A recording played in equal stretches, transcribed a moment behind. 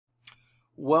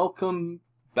Welcome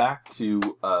back to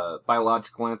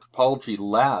Biological Anthropology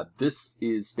Lab. This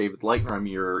is David Leitner. I'm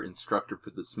your instructor for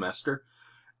the semester.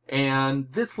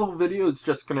 And this little video is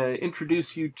just going to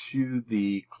introduce you to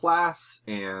the class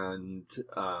and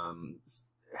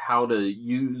how to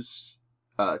use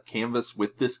Canvas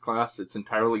with this class. It's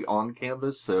entirely on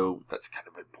Canvas, so that's kind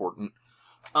of important.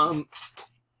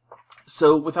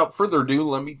 So without further ado,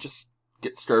 let me just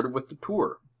get started with the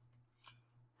tour.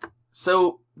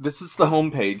 So this is the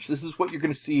home page. This is what you're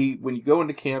going to see when you go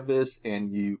into Canvas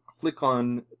and you click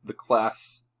on the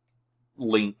class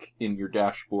link in your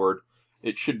dashboard.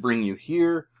 It should bring you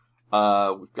here.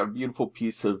 We've got a beautiful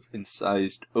piece of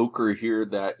incised ochre here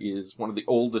that is one of the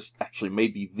oldest, actually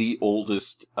maybe the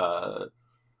oldest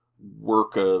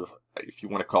work of, if you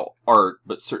want to call art,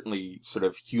 but certainly sort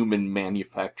of human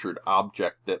manufactured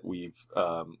object that we've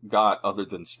got other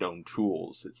than stone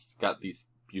tools. It's got these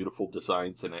beautiful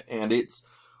designs in it, and it's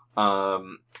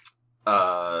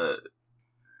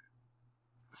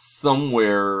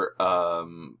somewhere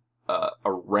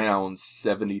around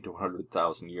 70 to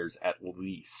 100,000 years at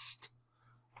least.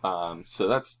 So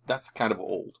that's kind of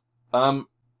old. I've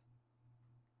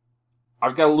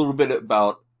got a little bit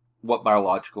about what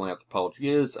biological anthropology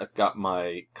is. I've got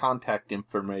my contact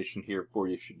information here for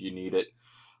you should you need it.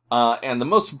 And the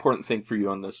most important thing for you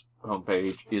on this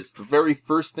homepage is the very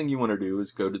first thing you want to do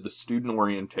is go to the student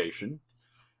orientation.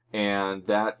 And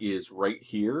that is right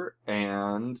here.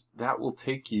 And that will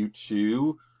take you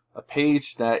to a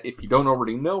page that, if you don't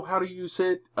already know how to use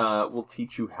it, will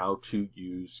teach you how to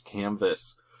use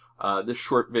Canvas. This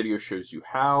short video shows you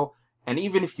how. And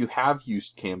even if you have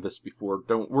used Canvas before,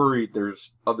 don't worry,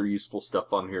 there's other useful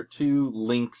stuff on here too.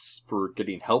 Links for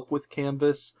getting help with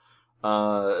Canvas.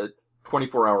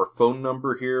 24-hour phone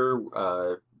number here.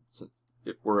 Since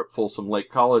if we're at Folsom Lake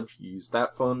College, use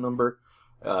that phone number.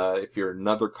 If you're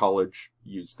another college,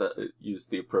 use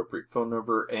the appropriate phone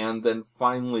number. And then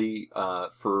finally,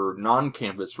 for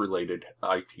non-Canvas related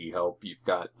IT help, you've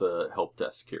got the help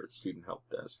desk here, student help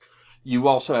desk. You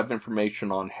also have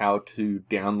information on how to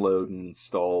download and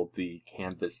install the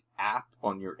Canvas app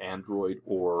on your Android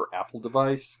or Apple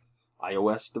device,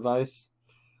 iOS device.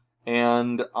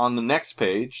 And on the next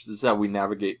page, this is how we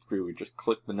navigate through. We just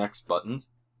click the next buttons.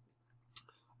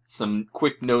 Some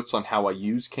quick notes on how I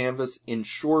use Canvas. In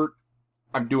short,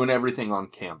 I'm doing everything on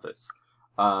Canvas.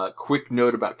 Quick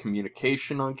note about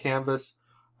communication on Canvas.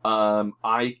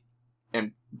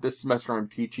 This semester I'm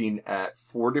teaching at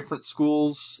 4 different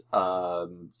schools.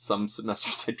 Some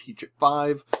semesters I teach at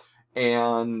 5.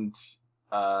 And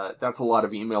that's a lot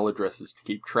of email addresses to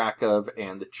keep track of.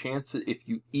 And the chances, if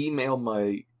you email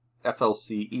my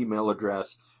FLC email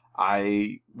address,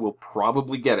 I will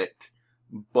probably get it,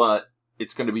 but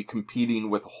it's going to be competing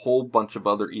with a whole bunch of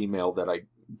other email that I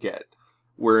get.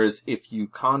 Whereas if you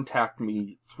contact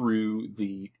me through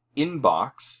the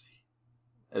inbox,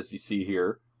 as you see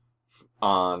here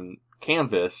on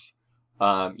Canvas,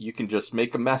 you can just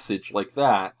make a message like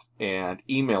that and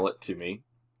email it to me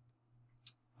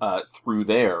through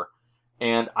there.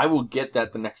 And I will get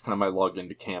that the next time I log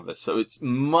into Canvas. So it's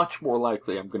much more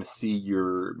likely I'm going to see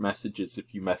your messages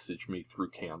if you message me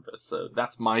through Canvas. So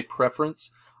that's my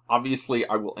preference. Obviously,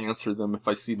 I will answer them if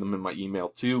I see them in my email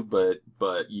too, but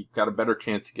you've got a better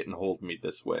chance of getting a hold of me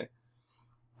this way.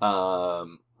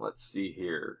 Let's see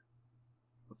here.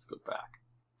 Let's go back.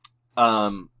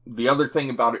 The other thing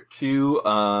about it too,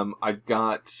 I've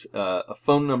got a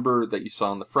phone number that you saw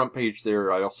on the front page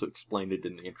there. I also explained it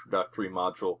in the introductory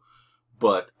module.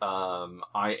 But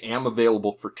I am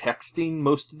available for texting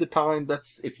most of the time.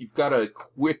 That's if you've got a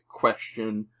quick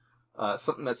question,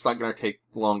 something that's not going to take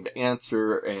long to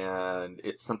answer, and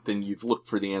it's something you've looked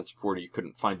for the answer for and you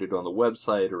couldn't find it on the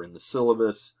website or in the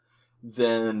syllabus,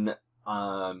 then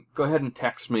go ahead and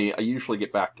text me. I usually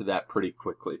get back to that pretty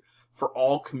quickly. For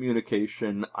all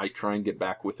communication, I try and get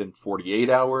back within 48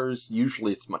 hours.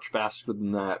 Usually it's much faster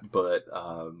than that, but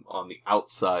on the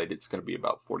outside, it's going to be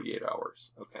about 48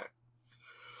 hours. Okay.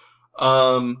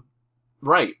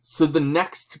 Right, so the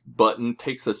next button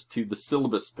takes us to the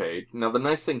syllabus page. Now the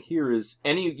nice thing here is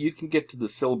you can get to the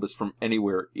syllabus from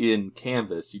anywhere in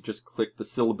Canvas. You just click the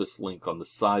syllabus link on the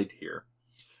side here.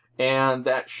 And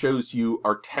that shows you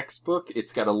our textbook.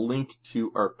 It's got a link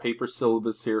to our paper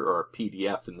syllabus here, or our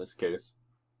PDF in this case.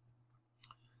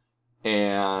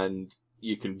 And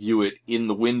you can view it in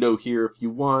the window here if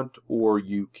you want, or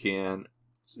you can,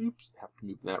 oops, have to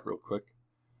move that real quick.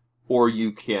 Or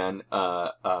you can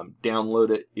download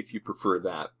it if you prefer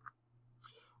that.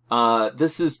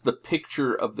 This is the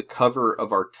picture of the cover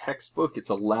of our textbook. It's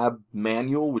a lab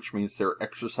manual, which means there are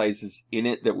exercises in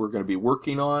it that we're going to be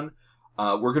working on.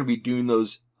 We're going to be doing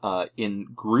those in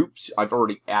groups. I've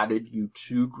already added you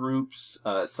to groups.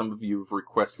 Some of you have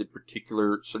requested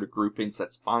particular sort of groupings.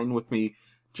 That's fine with me.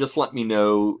 Just let me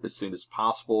know as soon as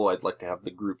possible. I'd like to have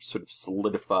the group sort of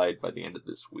solidified by the end of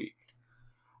this week.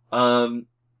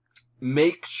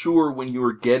 Make sure when you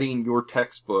are getting your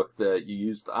textbook that you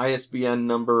use the ISBN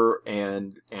number,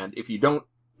 and if you don't,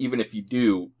 even if you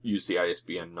do use the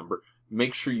ISBN number,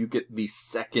 make sure you get the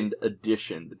second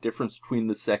edition. The difference between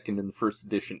the second and the first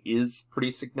edition is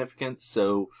pretty significant,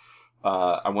 so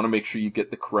I want to make sure you get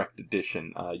the correct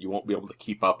edition. You won't be able to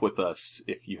keep up with us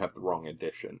if you have the wrong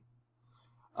edition.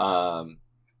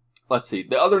 Let's see.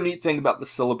 The other neat thing about the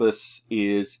syllabus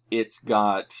is it's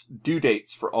got due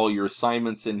dates for all your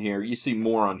assignments in here. You see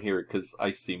more on here because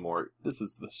I see more. This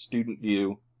is the student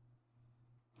view.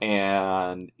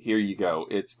 And here you go.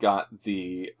 It's got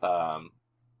the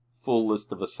full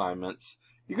list of assignments.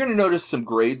 You're going to notice some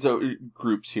grades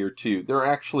groups here too. There are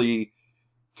actually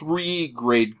 3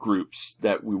 grade groups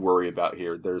that we worry about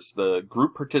here. There's the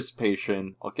group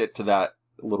participation. I'll get to that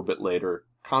a little bit later.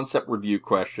 Concept review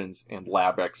questions and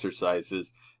lab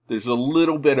exercises. There's a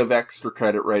little bit of extra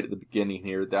credit right at the beginning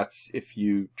here. That's if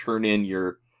you turn in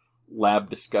your lab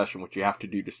discussion, which you have to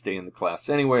do to stay in the class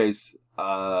anyways.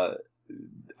 I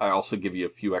also give you a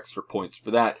few extra points for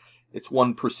that. It's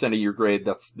 1% of your grade.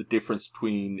 That's the difference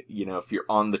between, you know, if you're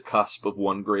on the cusp of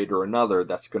one grade or another,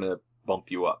 that's going to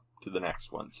bump you up to the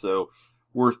next one. So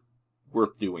worth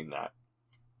doing that.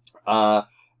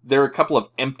 There are a couple of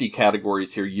empty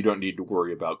categories here you don't need to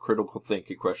worry about. Critical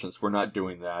thinking questions, we're not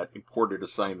doing that. Imported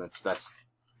assignments, that's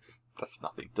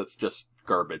nothing. That's just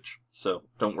garbage. So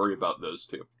don't worry about those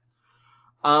two.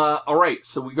 Alright,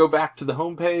 so we go back to the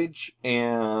home page,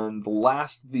 and the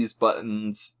last of these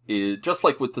buttons is, just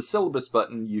like with the syllabus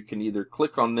button, you can either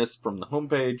click on this from the home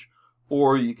page,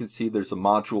 or you can see there's a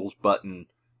modules button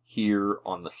here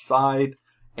on the side,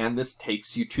 and this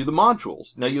takes you to the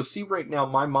modules. Now you'll see right now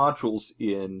my modules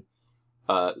in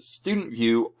student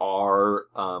view are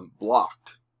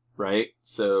blocked, right?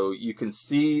 So you can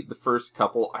see the first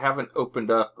couple. I haven't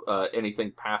opened up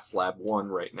anything past lab 1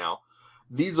 right now.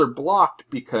 These are blocked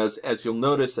because, as you'll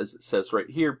notice, as it says right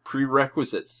here,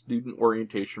 prerequisites, student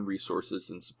orientation resources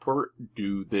and support,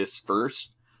 do this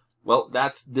first. Well,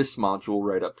 that's this module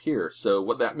right up here. So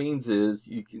what that means is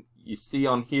you see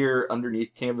on here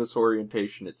underneath Canvas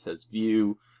orientation it says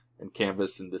view, and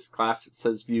Canvas in this class it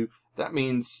says view. That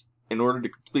means in order to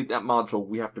complete that module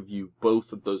we have to view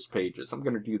both of those pages. I'm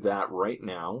going to do that right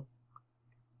now,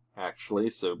 actually.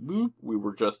 So boop, we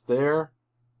were just there,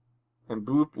 and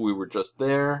boop, we were just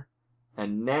there,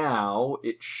 and now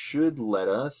it should let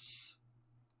us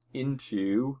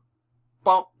into,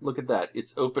 bump, look at that,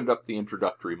 it's opened up the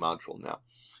introductory module now.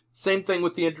 Same thing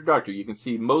with the introductory. You can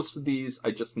see most of these,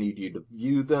 I just need you to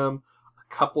view them.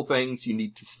 A couple things, you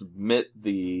need to submit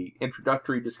the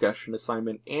introductory discussion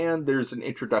assignment, and there's an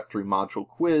introductory module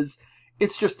quiz.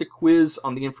 It's just a quiz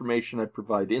on the information I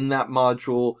provide in that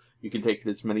module. You can take it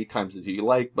as many times as you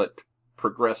like, but to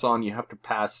progress on, you have to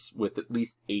pass with at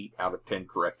least 8 out of 10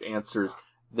 correct answers.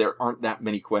 There aren't that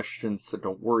many questions, so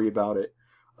don't worry about it.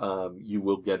 You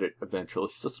will get it eventually.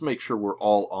 So just make sure we're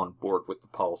all on board with the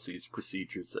policies,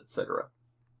 procedures, etc.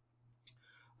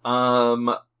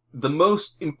 The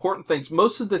most important things,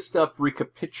 most of this stuff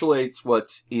recapitulates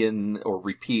what's in, or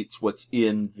repeats what's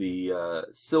in the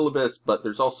syllabus, but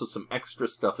there's also some extra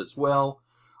stuff as well.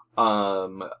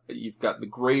 You've got the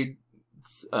grades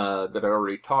that I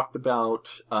already talked about.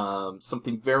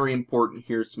 Something very important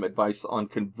here, some advice on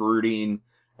converting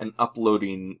and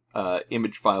uploading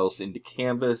image files into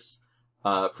Canvas.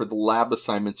 For the lab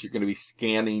assignments, you're going to be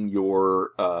scanning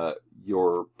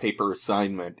your paper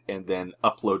assignment and then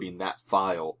uploading that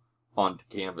file onto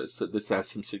Canvas. So this has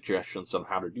some suggestions on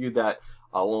how to do that.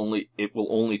 It will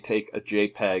only take a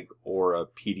JPEG or a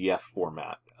PDF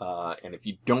format. And if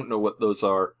you don't know what those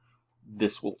are,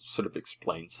 this will sort of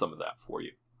explain some of that for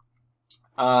you.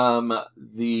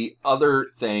 The other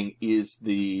thing is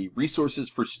the resources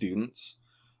for students,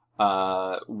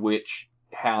 which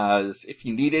has, if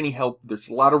you need any help, there's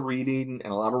a lot of reading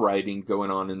and a lot of writing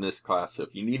going on in this class. So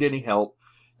if you need any help,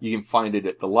 you can find it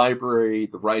at the library,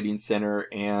 the writing center,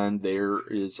 and there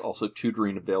is also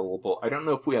tutoring available. I don't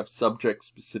know if we have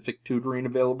subject-specific tutoring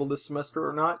available this semester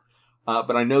or not,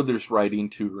 but I know there's writing,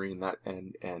 tutoring,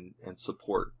 and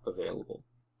support available.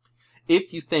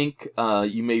 If you think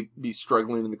you may be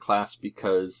struggling in the class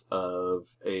because of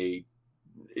a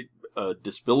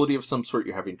disability of some sort,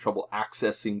 you're having trouble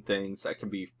accessing things, that can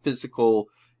be physical,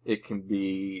 it can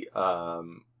be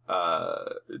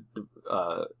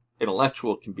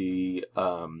intellectual, it can be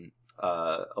a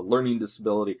learning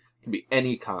disability, it can be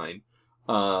any kind.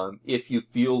 If you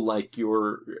feel like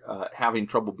you're having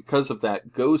trouble because of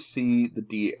that, go see the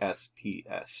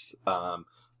DSPS.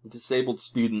 The Disabled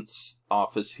Students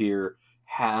Office here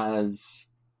has,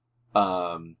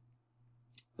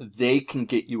 they can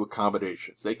get you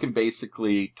accommodations. They can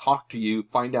basically talk to you,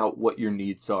 find out what your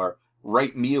needs are,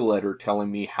 write me a letter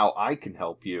telling me how I can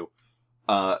help you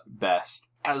best,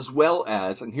 as well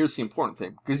as, and here's the important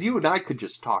thing, because you and I could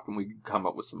just talk and we could come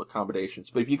up with some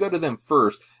accommodations, but if you go to them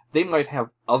first, they might have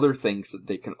other things that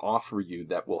they can offer you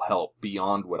that will help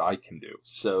beyond what I can do.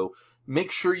 So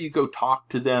make sure you go talk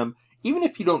to them, even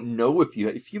if you don't know if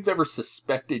you've ever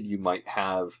suspected you might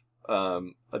have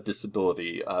a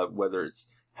disability, whether it's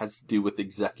has to do with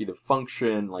executive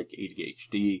function like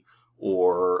ADHD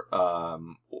or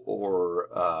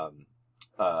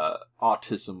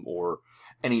autism or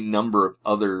any number of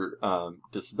other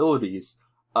disabilities.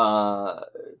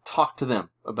 Talk to them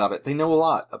about it. They know a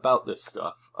lot about this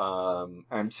stuff.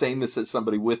 I'm saying this as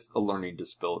somebody with a learning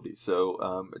disability,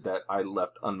 so that I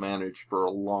left unmanaged for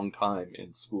a long time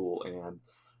in school and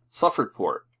suffered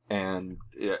for it. And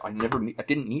I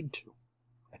didn't need to.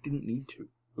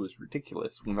 It was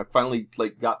ridiculous. When I finally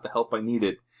got the help I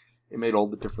needed, it made all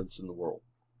the difference in the world.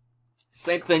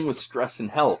 Same thing with stress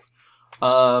and health.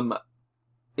 In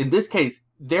this case,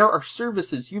 there are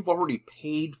services you've already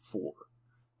paid for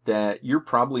that you're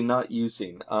probably not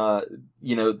using.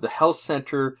 The health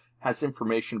center has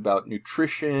information about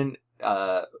nutrition,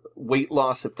 weight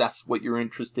loss if that's what you're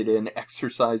interested in,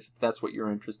 exercise if that's what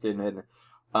you're interested in,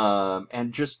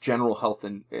 and just general health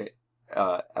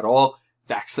at all.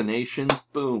 Vaccinations,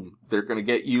 boom, they're going to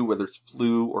get you, whether it's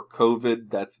flu or COVID.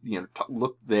 That's,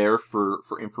 look there for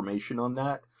information on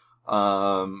that.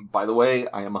 By the way,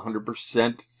 I am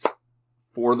 100%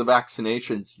 for the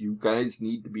vaccinations. You guys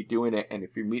need to be doing it. And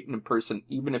if you're meeting in person,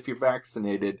 even if you're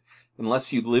vaccinated,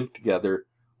 unless you live together,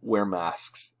 wear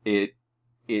masks. It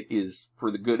is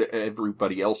for the good of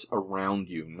everybody else around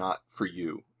you, not for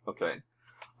you. Okay.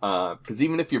 Because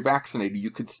even if you're vaccinated,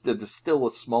 there's still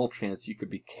a small chance you could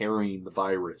be carrying the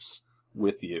virus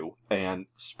with you and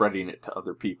spreading it to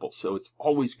other people. So it's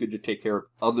always good to take care of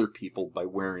other people by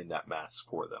wearing that mask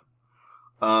for them.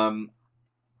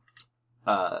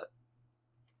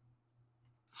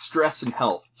 Stress and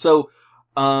health. So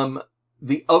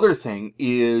the other thing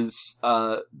is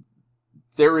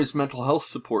there is mental health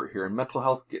support here, and mental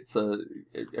health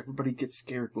everybody gets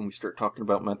scared when we start talking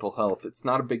about mental health. It's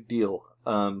not a big deal.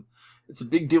 It's a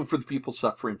big deal for the people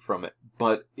suffering from it,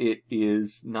 but it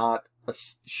is not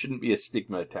shouldn't be a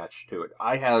stigma attached to it.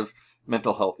 I have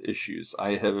mental health issues.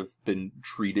 I have been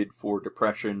treated for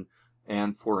depression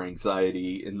and for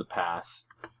anxiety in the past.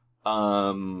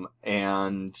 I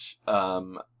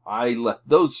left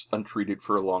those untreated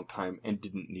for a long time and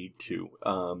didn't need to.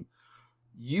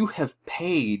 You have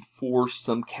paid for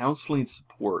some counseling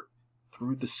support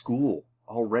through the school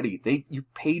already. You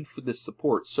paid for this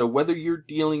support. So whether you're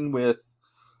dealing with,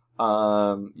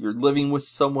 you're living with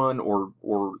someone or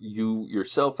you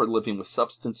yourself are living with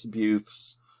substance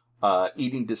abuse,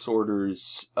 eating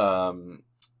disorders,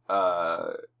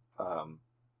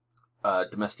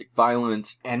 domestic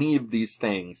violence, any of these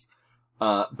things.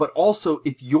 But also,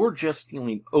 if you're just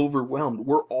feeling overwhelmed,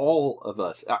 all of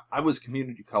us, I was a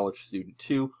community college student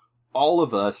too, all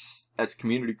of us as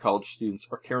community college students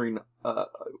are carrying,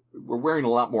 we're wearing a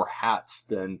lot more hats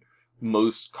than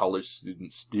most college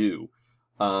students do.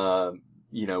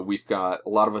 We've got, a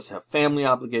lot of us have family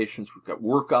obligations, we've got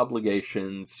work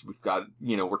obligations, we've got,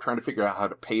 we're trying to figure out how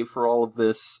to pay for all of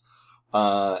this.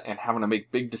 And having to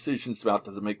make big decisions about,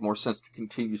 does it make more sense to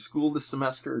continue school this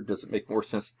semester, or does it make more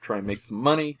sense to try and make some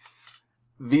money?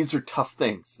 These are tough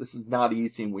things. This is not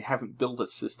easy, and we haven't built a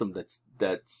system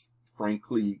that's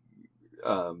frankly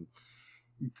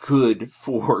good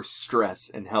for stress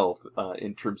and health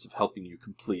in terms of helping you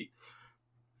complete.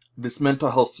 This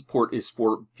mental health support is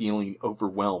for feeling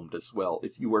overwhelmed as well.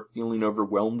 If you are feeling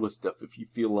overwhelmed with stuff, if you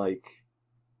feel like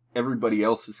everybody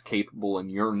else is capable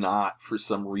and you're not for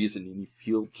some reason, and you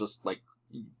feel just like,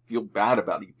 you feel bad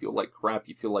about it, you feel like crap,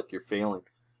 you feel like you're failing,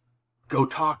 go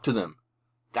talk to them.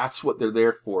 That's what they're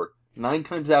there for. 9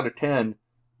 times out of 10,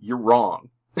 you're wrong.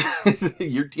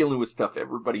 You're dealing with stuff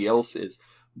everybody else is,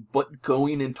 but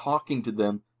going and talking to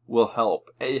them will help.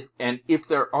 And if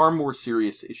there are more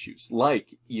serious issues,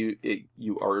 like you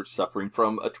are suffering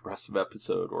from a depressive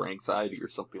episode or anxiety or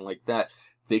something like that,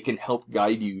 they can help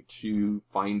guide you to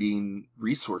finding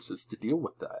resources to deal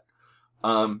with that.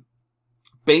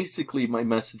 Basically, my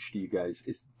message to you guys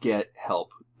is get help.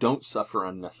 Don't suffer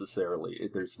unnecessarily.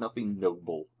 There's nothing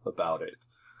noble about it.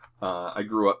 I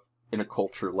grew up in a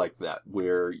culture like that,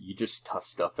 where you just tough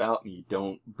stuff out and you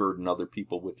don't burden other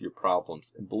people with your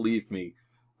problems. And believe me,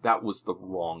 that was the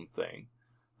wrong thing,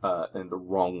 and the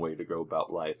wrong way to go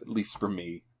about life, at least for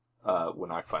me,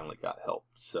 when I finally got help.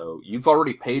 So you've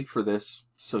already paid for this,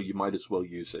 so you might as well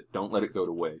use it. Don't let it go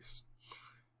to waste.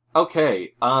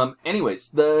 Okay, anyways,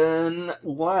 then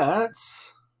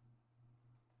let's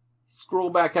scroll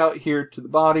back out here to the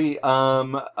body.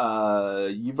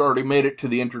 You've already made it to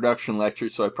the introduction lecture,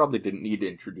 so I probably didn't need to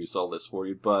introduce all this for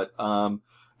you, but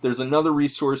there's another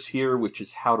resource here, which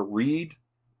is how to read.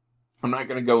 I'm not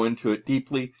going to go into it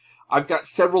deeply. I've got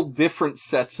several different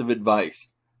sets of advice.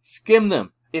 Skim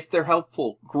them. If they're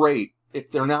helpful, great. If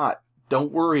they're not,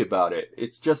 don't worry about it.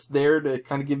 It's just there to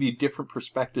kind of give you different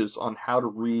perspectives on how to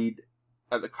read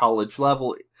at the college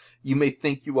level. You may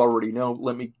think you already know.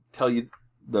 Let me tell you,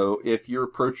 though, if your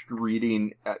approach to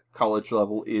reading at college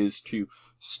level is to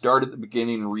start at the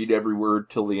beginning and read every word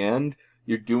till the end,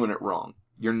 you're doing it wrong.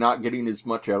 You're not getting as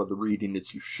much out of the reading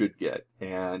as you should get.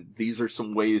 And these are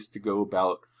some ways to go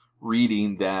about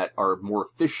reading that are more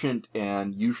efficient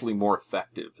and usually more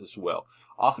effective as well.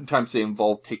 Oftentimes they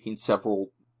involve taking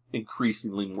several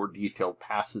increasingly more detailed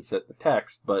passes at the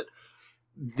text, but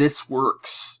this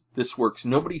works. This works.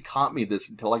 Nobody taught me this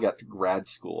until I got to grad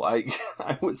school. I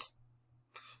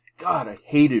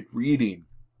hated reading.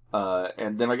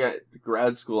 And then I got to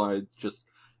grad school and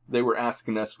they were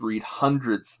asking us to read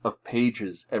hundreds of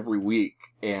pages every week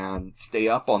and stay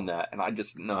up on that. And I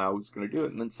just didn't know how I was going to do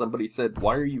it. And then somebody said,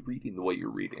 why are you reading the way you're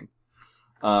reading?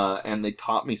 And they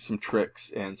taught me some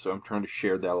tricks. And so I'm trying to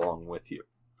share that along with you.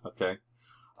 Okay.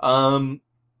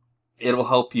 It'll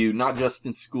help you not just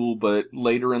in school, but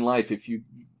later in life. If you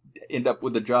end up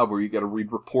with a job where you got to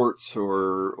read reports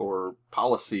or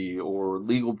policy or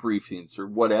legal briefings or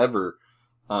whatever,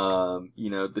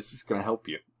 this is going to help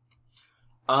you.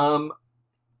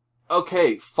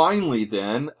 Okay, finally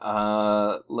then,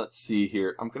 let's see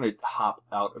here. I'm going to hop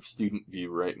out of student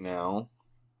view right now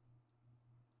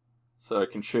so I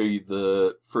can show you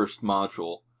the first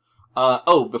module.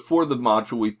 Before the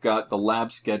module, we've got the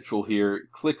lab schedule here.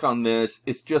 Click on this.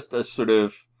 It's just a sort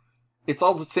of, it's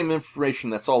all the same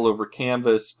information that's all over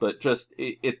Canvas, but just,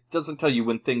 it doesn't tell you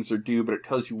when things are due, but it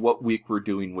tells you what week we're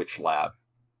doing which lab.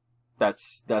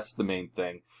 That's the main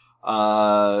thing.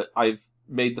 I've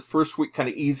made the first week kind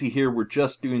of easy here. We're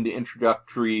just doing the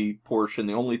introductory portion.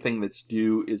 The only thing that's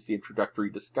due is the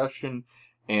introductory discussion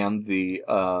and the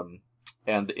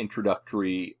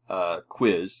introductory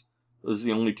quiz. Those are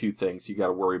the only two things you got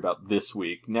to worry about this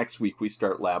week. Next week we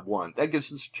start Lab 1. That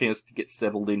gives us a chance to get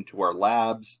settled into our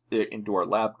labs, into our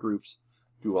lab groups,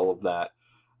 do all of that.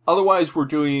 Otherwise,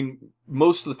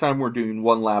 most of the time we're doing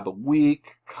one lab a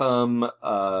week. Come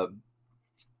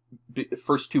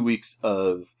first 2 weeks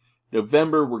of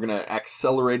November, we're going to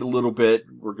accelerate a little bit.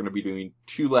 We're going to be doing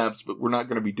 2 labs, but we're not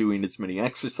going to be doing as many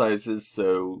exercises,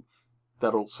 so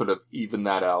that'll sort of even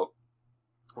that out.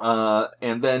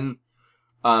 And then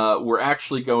we're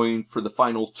actually going for the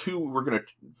final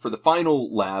for the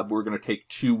final lab, we're going to take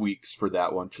 2 weeks for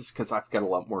that one, just because I've got a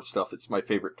lot more stuff. It's my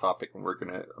favorite topic, and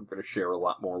I'm going to share a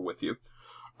lot more with you.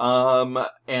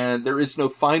 And there is no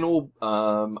final.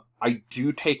 I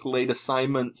do take late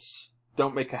assignments.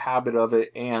 Don't make a habit of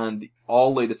it, and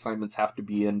all late assignments have to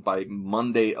be in by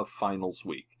Monday of finals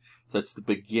week. That's the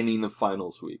beginning of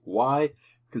finals week. Why?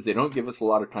 Because they don't give us a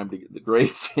lot of time to get the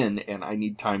grades in, and I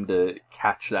need time to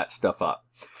catch that stuff up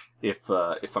if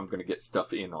I'm going to get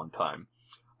stuff in on time.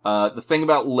 The thing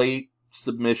about late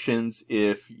submissions,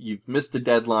 if you've missed a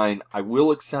deadline, I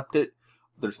will accept it.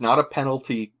 There's not a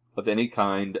penalty of any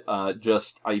kind.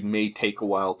 Just I may take a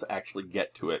while to actually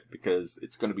get to it because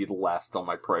it's going to be the last on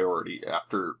my priority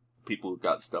after people who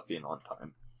got stuff in on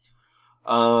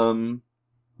time.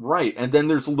 Right, and then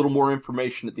there's a little more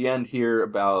information at the end here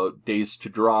about days to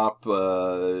drop,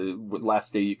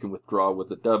 last day you can withdraw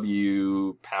with a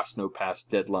W, pass, no pass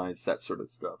deadlines, that sort of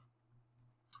stuff.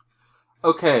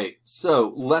 Okay,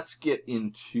 so let's get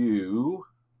into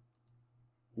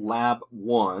Lab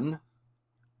 1.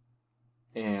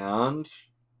 And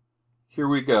here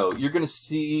we go. You're going to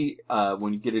see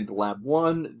when you get into Lab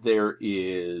 1, there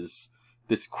is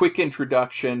this quick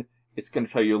introduction. It's going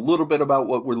to tell you a little bit about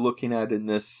what we're looking at in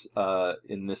this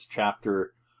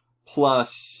chapter,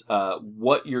 plus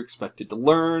what you're expected to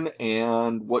learn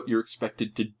and what you're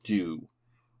expected to do.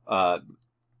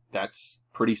 That's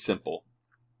pretty simple.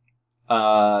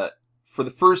 For the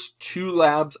first 2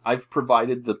 labs, I've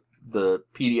provided the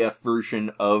PDF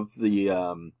version of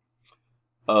the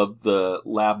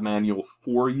lab manual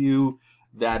for you.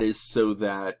 That is so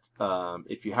that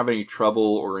if you have any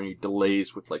trouble or any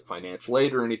delays with like financial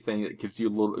aid or anything, it gives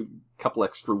you a couple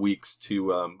extra weeks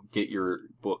to get your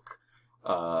book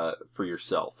for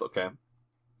yourself. Okay.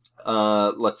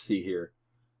 Let's see here.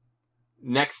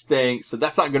 Next thing, so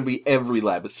that's not going to be every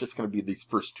lab. It's just going to be these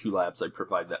first 2 labs I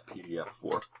provide that PDF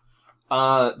for.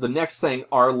 The next thing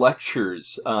are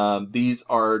lectures. These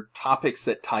are topics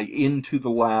that tie into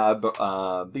the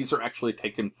lab. These are actually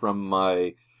taken from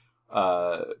my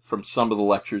from some of the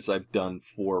lectures I've done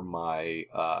for my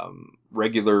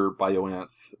regular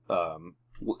bioanth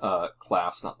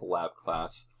class, not the lab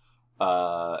class,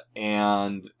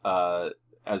 and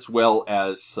as well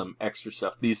as some extra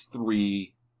stuff. These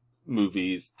 3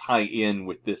 movies tie in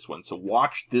with this one, so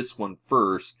watch this one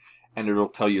first, and it'll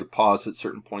tell you to pause at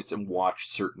certain points and watch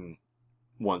certain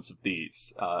ones of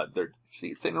these. See,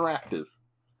 it's interactive.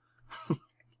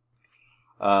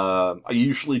 I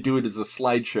usually do it as a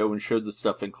slideshow and show the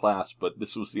stuff in class, but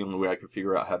this was the only way I could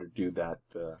figure out how to do that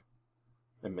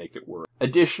and make it work.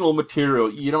 Additional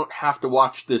material. You don't have to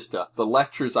watch this stuff. The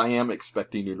lectures I am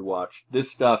expecting you to watch.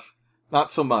 This stuff, not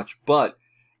so much, but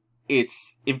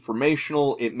it's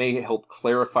informational. It may help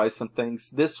clarify some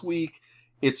things. This week,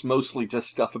 it's mostly just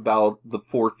stuff about the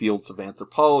 4 fields of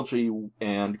anthropology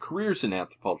and careers in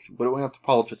anthropology. What do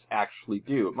anthropologists actually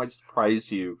do? It might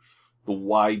surprise you the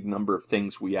wide number of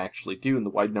things we actually do and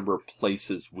the wide number of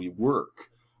places we work.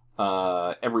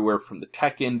 Everywhere from the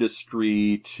tech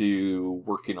industry to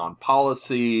working on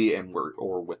policy and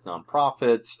or with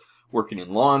nonprofits, working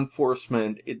in law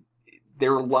enforcement.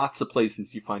 There are lots of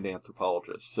places you find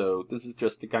anthropologists. So this is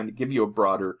just to kind of give you a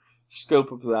broader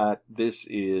scope of that. This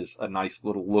is a nice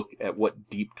little look at what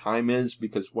deep time is,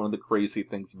 because one of the crazy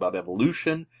things about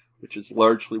evolution, which is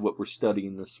largely what we're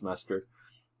studying this semester,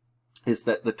 is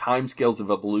that the timescales of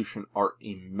evolution are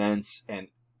immense and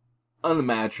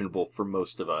unimaginable for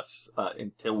most of us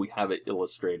until we have it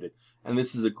illustrated. And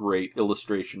this is a great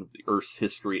illustration of the Earth's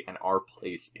history and our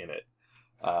place in it.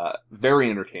 Very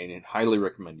entertaining. Highly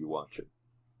recommend you watch it.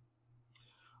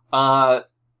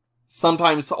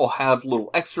 Sometimes I'll have little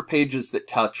extra pages that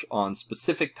touch on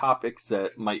specific topics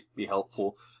that might be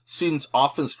helpful. Students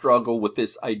often struggle with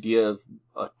this idea of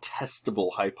a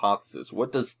testable hypothesis.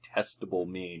 What does testable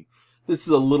mean? This is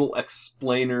a little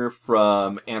explainer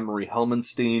from Anne-Marie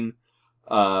Helmenstein,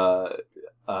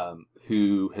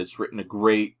 who has written a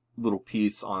great little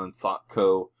piece on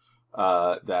ThoughtCo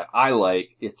that I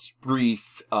like. It's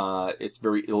brief, it's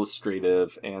very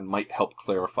illustrative, and might help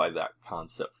clarify that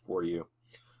concept for you.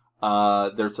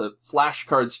 There's a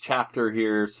flashcards chapter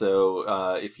here,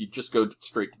 so if you just go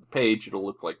straight to the page, it'll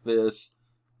look like this.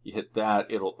 You hit that,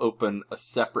 it'll open a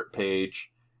separate page,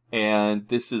 and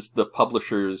this is the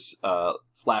publisher's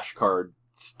flashcard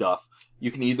stuff. You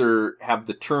can either have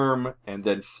the term and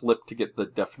then flip to get the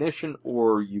definition,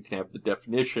 or you can have the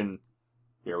definition,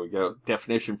 here we go,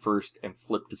 definition first, and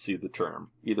flip to see the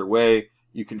term. Either way,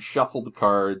 you can shuffle the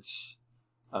cards,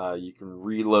 you can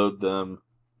reload them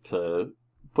to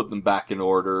put them back in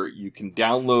order, you can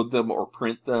download them or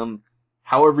print them,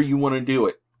 however you want to do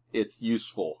it. It's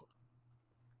useful.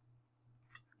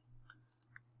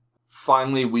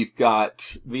 Finally, we've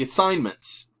got the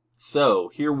assignments. So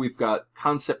here we've got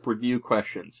concept review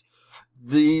questions.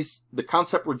 The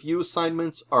concept review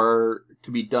assignments are to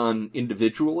be done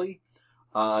individually.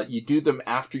 You do them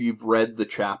after you've read the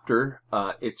chapter.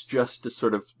 It's just to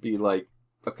sort of be like,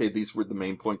 okay, these were the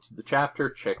main points of the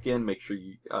chapter. Check in, make sure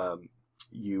you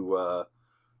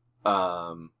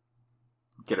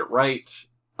get it right.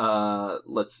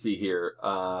 Let's see here.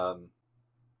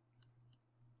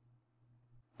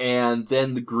 And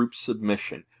then the group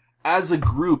submission. As a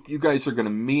group, you guys are going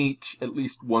to meet at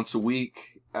least once a week.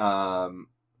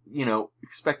 You know,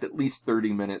 expect at least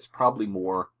 30 minutes, probably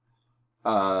more.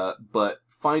 But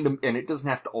find them, and it doesn't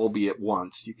have to all be at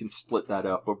once. You can split that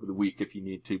up over the week if you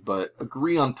need to, but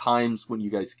agree on times when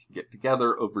you guys can get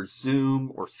together over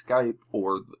Zoom or Skype,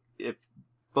 or if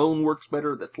phone works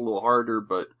better, that's a little harder,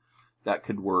 but that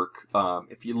could work.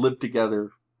 If you live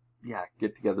together, yeah,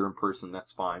 get together in person,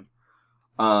 that's fine.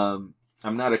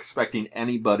 I'm not expecting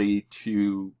anybody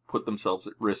to put themselves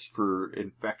at risk for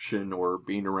infection or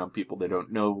being around people they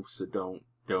don't know, so don't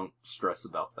stress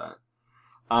about that.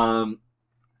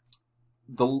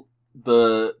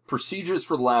 The procedures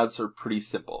for labs are pretty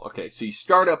simple. Okay, so you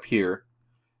start up here,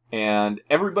 and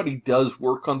everybody does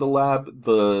work on the lab.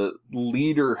 The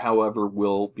leader, however,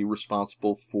 will be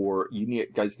responsible for,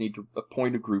 guys need to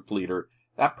appoint a group leader.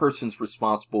 That person's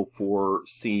responsible for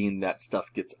seeing that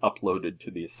stuff gets uploaded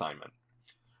to the assignment.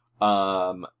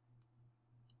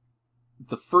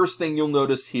 the first thing you'll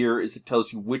notice here is it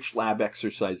tells you which lab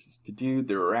exercises to do.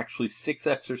 There are actually 6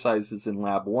 exercises in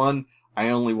lab 1. I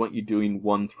only want you doing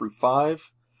 1 through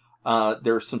 5.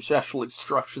 There are some special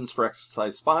instructions for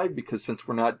exercise 5 because since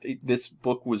this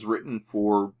book was written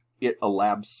for a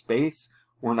lab space,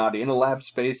 we're not in a lab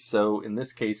space. So in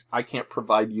this case, I can't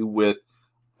provide you with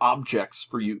objects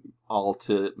for you all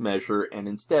to measure. And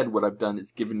instead, what I've done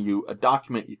is given you a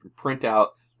document you can print out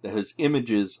that has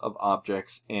images of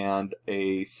objects and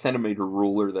a centimeter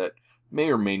ruler that may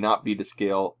or may not be to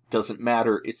scale. Doesn't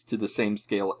matter. It's to the same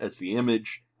scale as the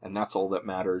image, and that's all that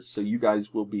matters. So you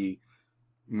guys will be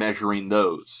measuring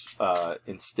those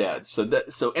instead.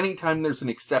 So anytime there's an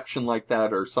exception like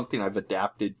that or something I've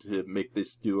adapted to make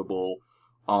this doable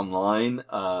online,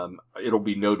 it'll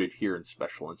be noted here in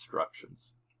special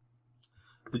instructions.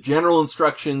 The general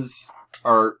instructions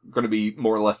are going to be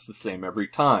more or less the same every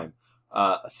time.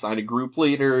 Assign a group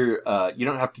leader. You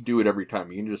don't have to do it every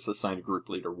time. You can just assign a group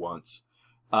leader once.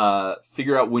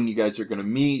 Figure out when you guys are going to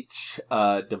meet.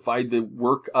 Divide the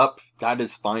work up. That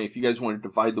is fine. If you guys want to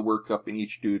divide the work up and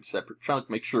each do a separate chunk,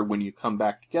 make sure when you come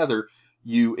back together,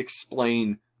 you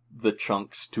explain the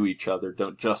chunks to each other.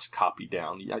 Don't just copy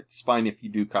down. It's fine if you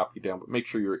do copy down, but make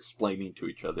sure you're explaining to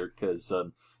each other because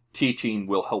teaching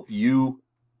will help you.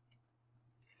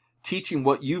 Teaching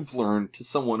what you've learned to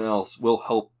someone else will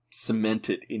help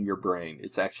cement it in your brain.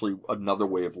 It's actually another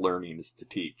way of learning is to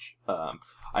teach.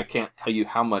 I can't tell you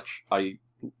how much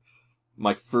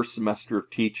my first semester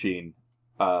of teaching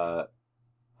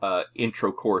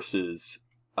intro courses,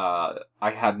 I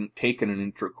hadn't taken an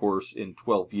intro course in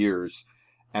 12 years,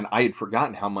 and I had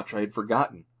forgotten how much I had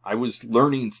forgotten. I was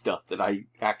learning stuff that I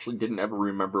actually didn't ever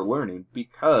remember learning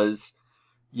because,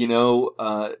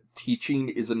 teaching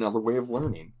is another way of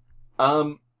learning.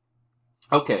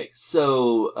 Okay,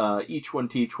 so each one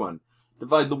teach one.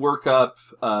 Divide the work up,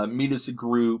 meet as a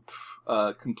group,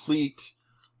 complete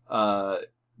all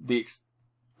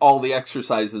the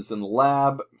exercises in the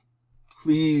lab.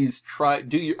 Please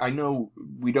I know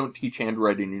we don't teach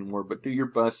handwriting anymore, but do your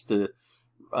best to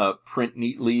print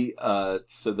neatly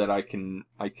so that I can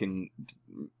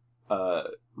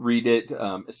read it,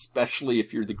 especially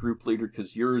if you're the group leader,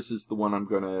 because yours is the one I'm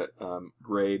going to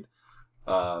grade.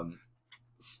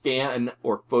 Scan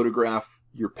or photograph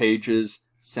your pages,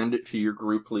 send it to your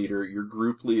group leader. Your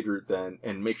group leader then,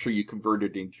 and make sure you convert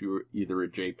it into either a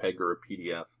JPEG or a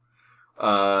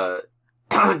PDF.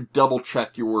 Double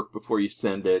check your work before you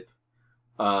send it.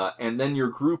 And then your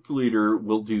group leader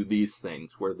will do these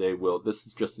things where this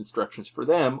is just instructions for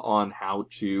them on how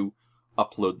to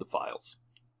upload the files.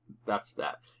 That's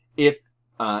that. If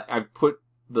I've put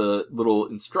the little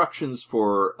instructions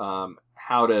for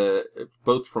how to,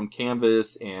 both from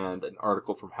Canvas and an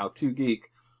article from How To Geek,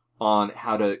 on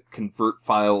how to convert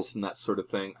files and that sort of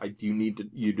thing. I do need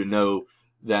you to know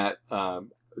that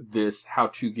this How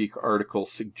To Geek article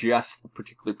suggests a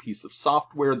particular piece of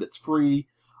software that's free.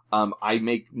 I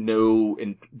make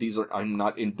I'm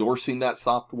not endorsing that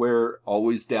software.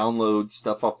 Always download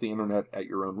stuff off the internet at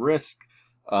your own risk.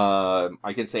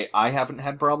 I can say I haven't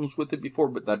had problems with it before,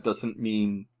 but that doesn't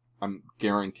mean I'm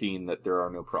guaranteeing that there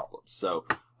are no problems. So,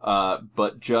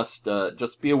 but just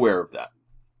be aware of that.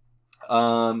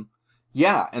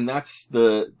 Yeah, and that's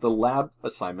the lab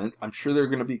assignment. I'm sure there are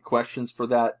going to be questions for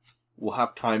that. We'll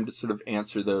have time to sort of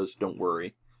answer those. Don't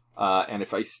worry. And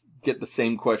if I get the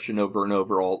same question over and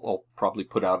over, I'll probably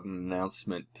put out an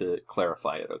announcement to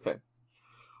clarify it. Okay.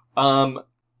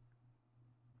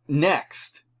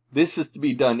 Next, this is to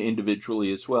be done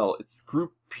individually as well. It's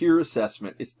group peer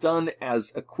assessment. It's done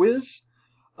as a quiz.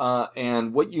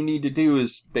 And what you need to do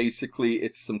is basically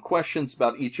it's some questions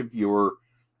about each of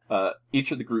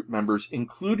the group members,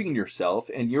 including yourself,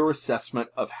 and your assessment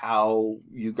of how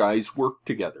you guys work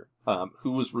together.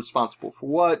 Who was responsible for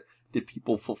what? Did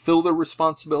people fulfill their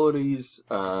responsibilities?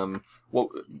 What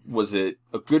was it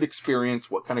a good experience?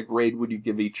 What kind of grade would you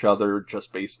give each other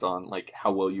just based on like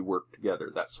how well you work together,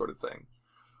 that sort of thing.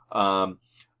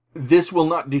 This will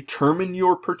not determine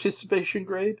your participation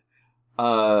grade,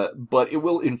 but it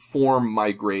will inform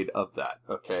my grade of that.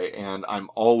 Okay, and I'm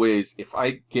always, if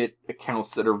I get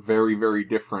accounts that are very, very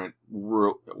different,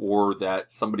 or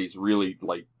that somebody's really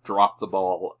like dropped the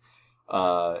ball,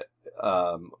 I'm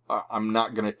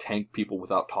not going to tank people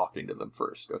without talking to them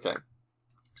first. Okay,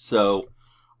 so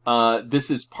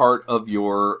this is part of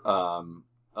your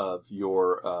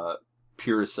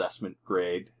peer assessment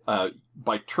grade.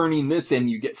 By turning this in,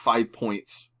 you get 5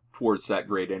 points towards that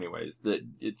grade anyways. That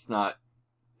it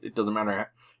doesn't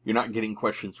matter. You're not getting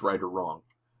questions right or wrong.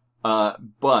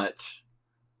 But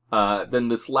then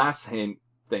this last thing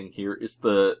here is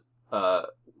the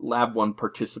Lab 1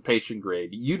 participation grade.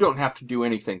 You don't have to do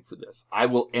anything for this. I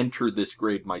will enter this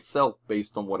grade myself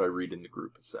based on what I read in the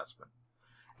group assessment.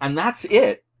 And that's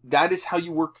it. That is how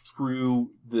you work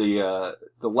through the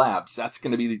labs. That's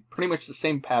going to be pretty much the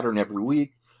same pattern every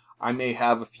week. I may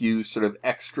have a few sort of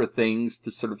extra things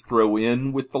to sort of throw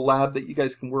in with the lab that you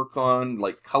guys can work on,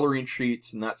 like coloring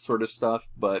sheets and that sort of stuff.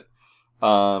 But,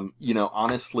 you know,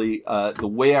 honestly, the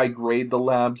way I grade the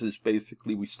labs is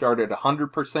basically we start at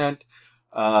 100%.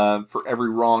 For every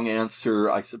wrong answer,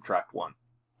 I subtract 1.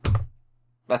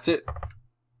 That's it.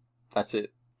 That's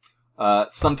it.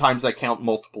 Sometimes I count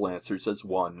multiple answers as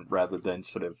 1 rather than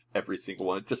sort of every single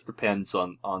one. It just depends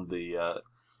on the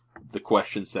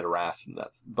questions that are asked, and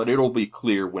but it'll be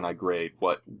clear when I grade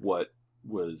what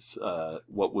was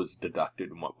deducted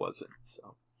and what wasn't.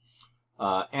 So,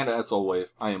 and as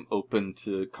always, I am open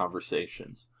to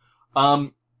conversations.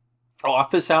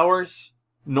 Office hours.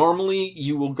 Normally,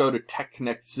 you will go to Tech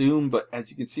Connect Zoom, but as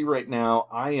you can see right now,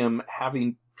 I am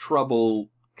having trouble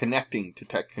connecting to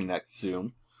Tech Connect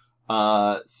Zoom.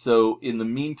 So in the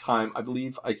meantime, I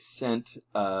believe I sent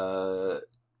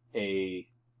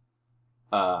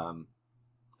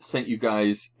sent you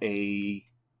guys a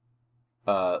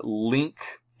link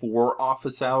for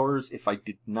office hours. If I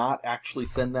did not actually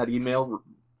send that email,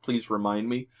 please remind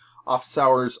me. Office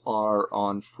hours are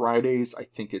on Fridays. I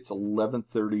think it's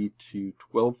 11:30 to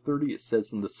 12:30. It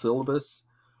says in the syllabus.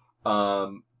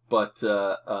 But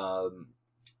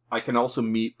I can also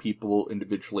meet people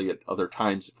individually at other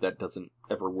times if that doesn't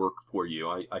ever work for you.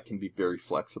 I can be very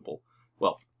flexible.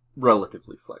 Well,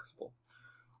 relatively flexible.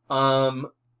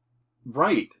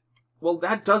 Right. Well,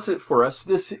 that does it for us.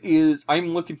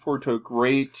 I'm looking forward to a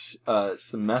great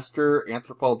semester.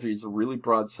 Anthropology is a really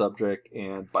broad subject,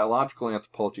 and biological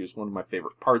anthropology is one of my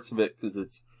favorite parts of it because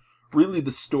it's really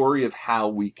the story of how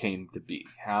we came to be.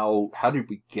 How did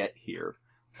we get here?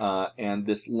 And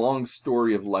this long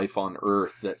story of life on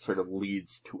Earth that sort of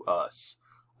leads to us,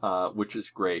 which is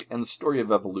great. And the story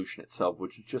of evolution itself,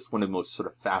 which is just one of the most sort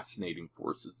of fascinating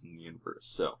forces in the universe.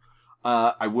 So,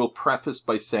 I will preface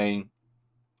by saying,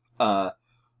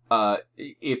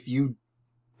 if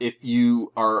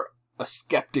you are a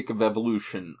skeptic of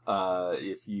evolution,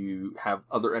 if you have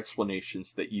other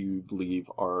explanations that you believe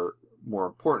are more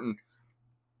important,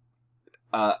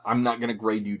 I'm not going to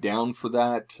grade you down for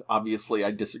that. Obviously,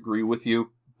 I disagree with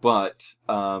you, but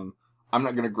I'm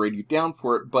not going to grade you down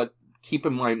for it. But keep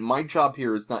in mind, my job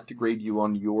here is not to grade you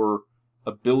on your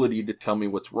ability to tell me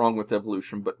what's wrong with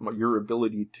evolution, but your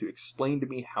ability to explain to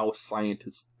me how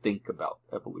scientists think about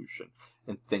evolution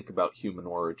and think about human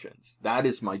origins. That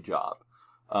is my job.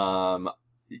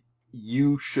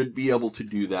 You should be able to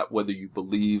do that whether you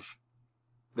believe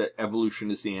that evolution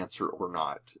is the answer or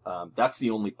not. That's the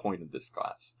only point of this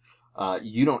class.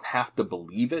 You don't have to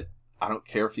believe it. I don't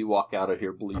care if you walk out of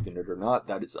here believing it or not.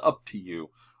 That is up to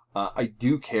you. I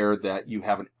do care that you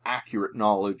have an accurate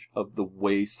knowledge of the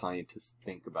way scientists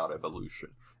think about evolution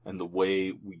and the way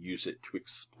we use it to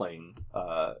explain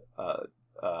the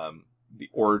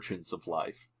origins of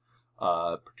life,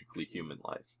 particularly human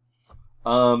life.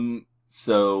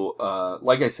 So,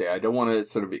 like I say, I don't want to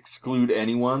sort of exclude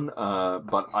anyone,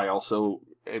 but I also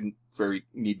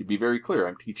need to be very clear.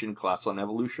 I'm teaching a class on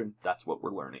evolution. That's what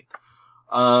we're learning.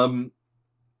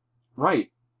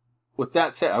 Right. With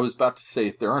that said, I was about to say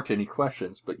if there aren't any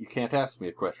questions, but you can't ask me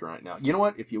a question right now. You know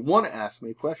what? If you want to ask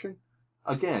me a question,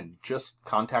 again, just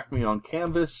contact me on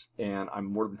Canvas, and I'm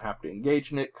more than happy to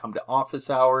engage in it. Come to office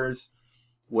hours,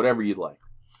 whatever you'd like.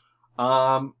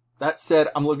 That said,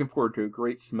 I'm looking forward to a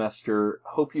great semester.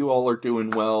 Hope you all are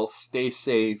doing well. Stay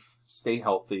safe, stay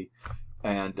healthy,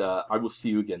 and I will see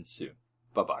you again soon.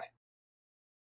 Bye-bye.